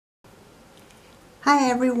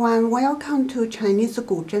Hi everyone, welcome to Chinese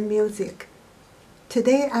古筝 music.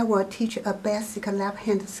 Today I will teach a basic left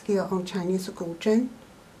hand skill on Chinese 古筝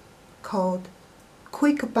called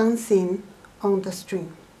quick bouncing on the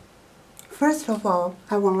string. First of all,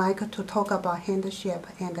 I would like to talk about hand shape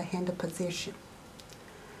and hand position.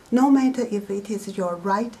 No matter if it is your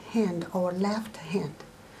right hand or left hand,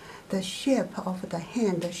 the shape of the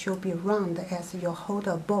hand should be round as you hold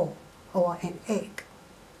a ball or an egg.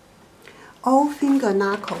 All finger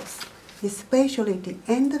knuckles, especially the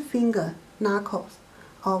end finger knuckles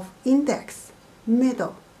of index,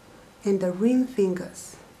 middle, and the ring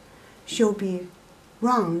fingers, should be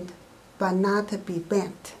round but not be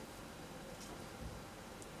bent.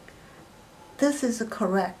 This is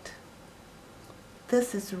correct.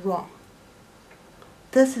 This is wrong.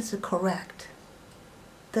 This is correct.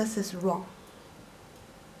 This is wrong.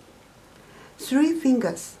 Three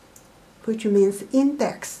fingers, which means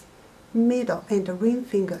index, middle, and the ring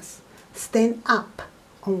fingers, stand up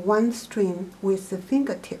on one string with the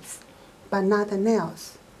fingertips, but not the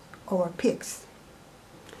nails or picks.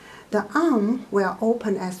 The arm will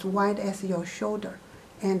open as wide as your shoulder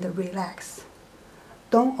and relax.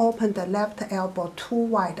 Don't open the left elbow too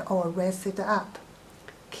wide or raise it up.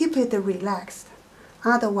 Keep it relaxed,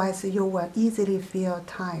 otherwise you will easily feel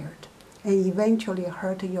tired and eventually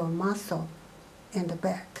hurt your muscle and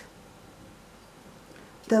back.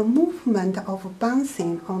 The movement of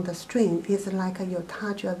bouncing on the string is like you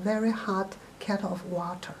touch a very hot kettle of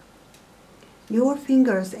water. Your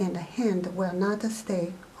fingers and hand will not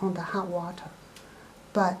stay on the hot water,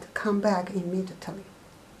 but come back immediately.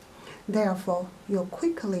 Therefore, you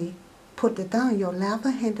quickly put down your left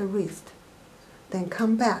hand wrist, then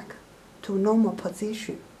come back to normal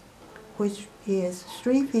position, which is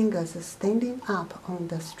three fingers standing up on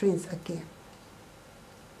the strings again.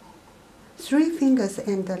 Three fingers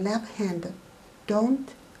and the left hand don't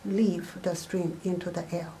leave the string into the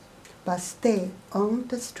air, but stay on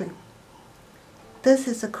the string. This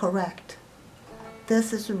is correct.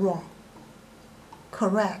 This is wrong.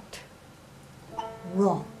 Correct.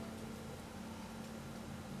 Wrong.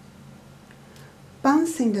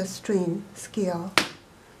 Bouncing the string skill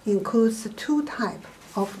includes two types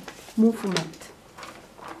of movement.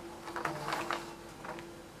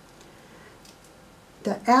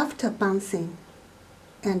 The after bouncing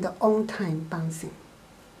and the on-time bouncing.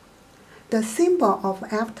 The symbol of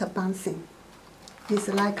after bouncing is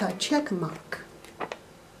like a check mark,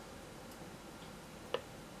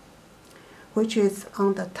 which is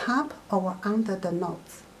on the top or under the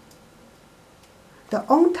notes. The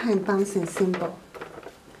on-time bouncing symbol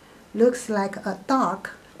looks like a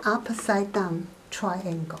dark upside-down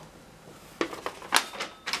triangle.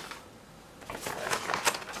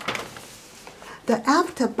 The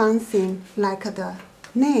after bouncing, like the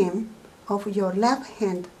name of your left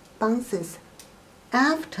hand, bounces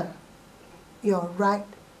after your right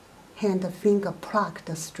hand finger pluck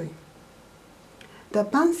the string. The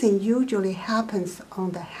bouncing usually happens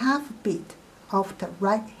on the half beat of the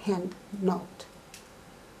right hand note.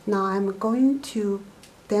 Now I'm going to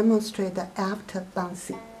demonstrate the after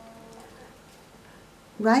bouncing.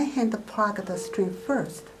 Right hand pluck the string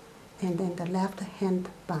first, and then the left hand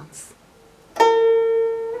bounce.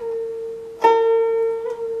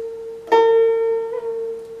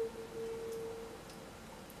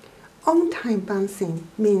 On-time bouncing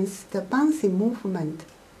means the bouncing movement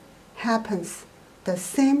happens the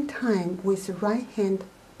same time with right hand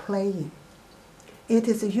playing. It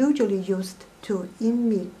is usually used to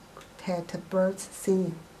imitate birds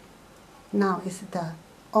singing. Now is the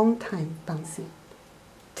on-time bouncing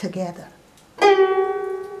together.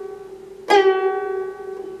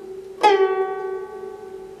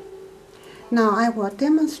 Now I will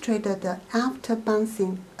demonstrate the after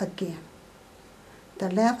bouncing again. The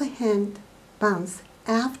left hand bounce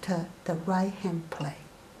after the right hand play.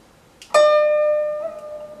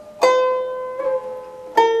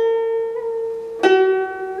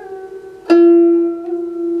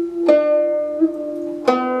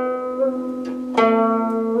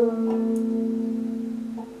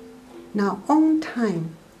 Now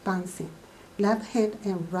on-time bouncing, left hand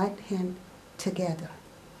and right hand together.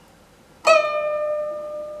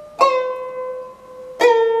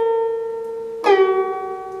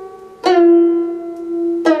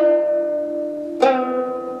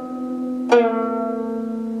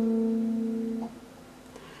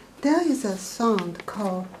 There is a song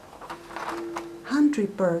called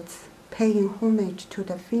 100 Birds Paying Homage to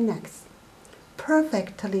the Phoenix,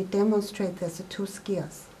 perfectly demonstrates these two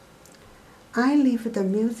skills. I leave the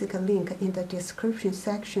music link in the description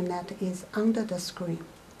section that is under the screen.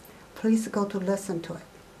 Please go to listen to it.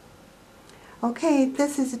 Okay,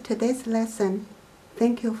 this is today's lesson.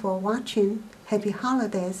 Thank you for watching. Happy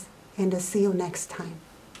holidays and see you next time.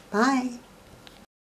 Bye.